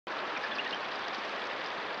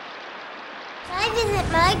When I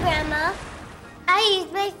visit my grandma, I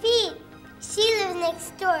use my feet. She lives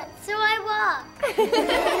next door, so I walk.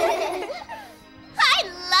 I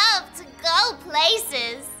love to go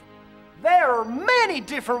places. There are many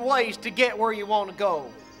different ways to get where you want to go.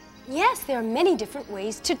 Yes, there are many different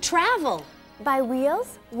ways to travel. By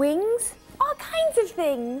wheels, wings, all kinds of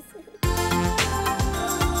things.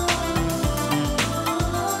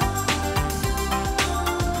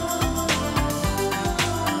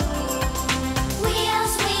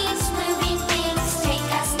 Wheels, wings, moving things take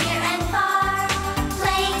us near and far.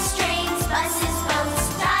 Planes, trains, buses, boats,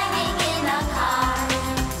 driving in a car.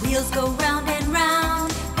 Wheels go round and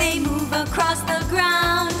round, they move across the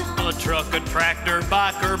ground. A truck, a tractor,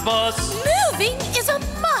 bike, or bus. Moving is a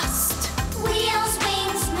must. Wheels,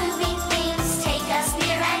 wings, moving things take us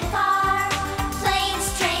near and far. Planes,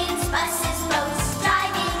 trains, buses, boats,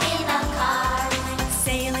 driving in a car.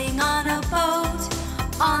 Sailing on a boat,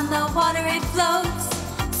 on the water it floats.